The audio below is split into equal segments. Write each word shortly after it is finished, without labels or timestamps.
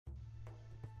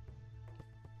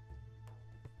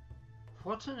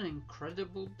What an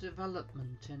incredible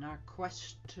development in our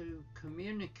quest to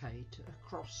communicate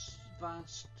across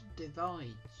vast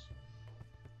divides.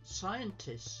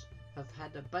 Scientists have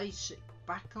had a basic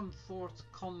back and forth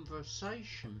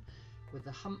conversation with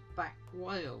a humpback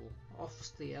whale off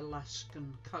the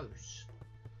Alaskan coast.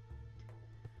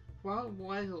 While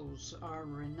whales are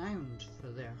renowned for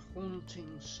their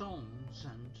haunting songs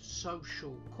and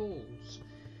social calls,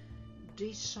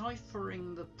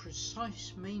 deciphering the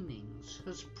precise meanings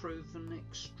has proven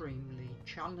extremely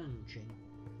challenging.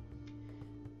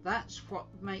 That's what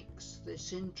makes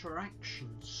this interaction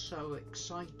so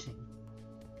exciting.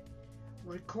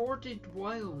 Recorded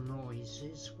whale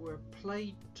noises were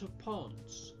played to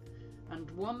pods, and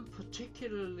one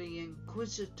particularly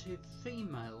inquisitive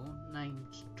female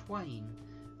named Twain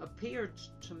appeared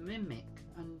to mimic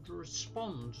and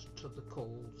respond to the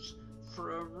calls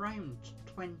for around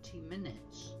 20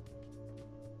 minutes.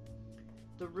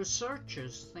 The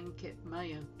researchers think it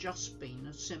may have just been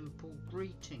a simple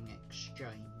greeting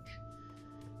exchange,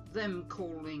 them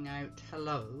calling out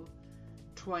hello,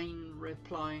 Twain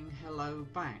replying hello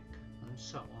back, and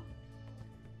so on.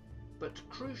 But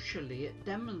crucially, it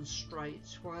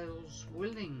demonstrates whales'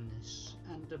 willingness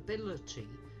and ability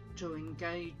to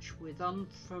engage with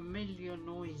unfamiliar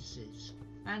noises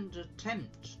and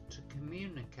attempt to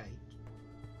communicate.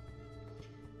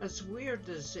 As weird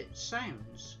as it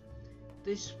sounds,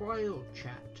 this whale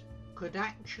chat could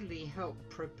actually help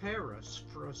prepare us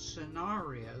for a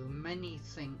scenario many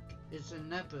think is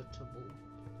inevitable: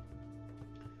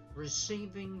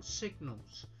 receiving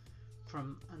signals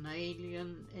from an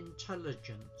alien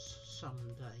intelligence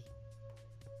someday.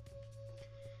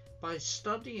 By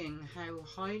studying how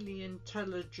highly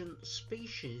intelligent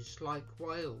species like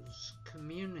whales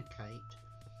communicate,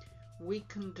 we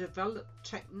can develop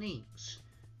techniques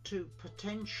to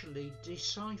potentially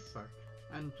decipher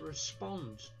and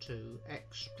respond to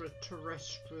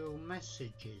extraterrestrial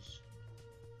messages.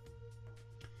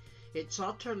 It's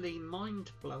utterly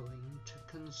mind-blowing to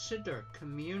consider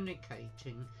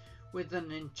communicating with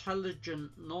an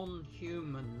intelligent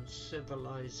non-human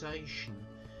civilization,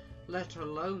 let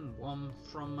alone one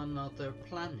from another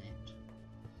planet.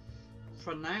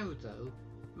 For now though,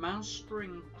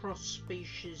 mastering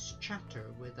cross-species chatter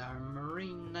with our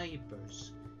marine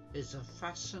neighbours is a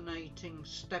fascinating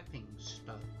stepping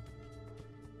stone.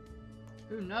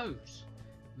 Who knows,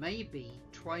 maybe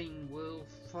Twain will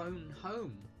phone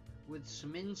home with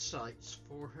some insights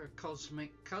for her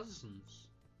cosmic cousins.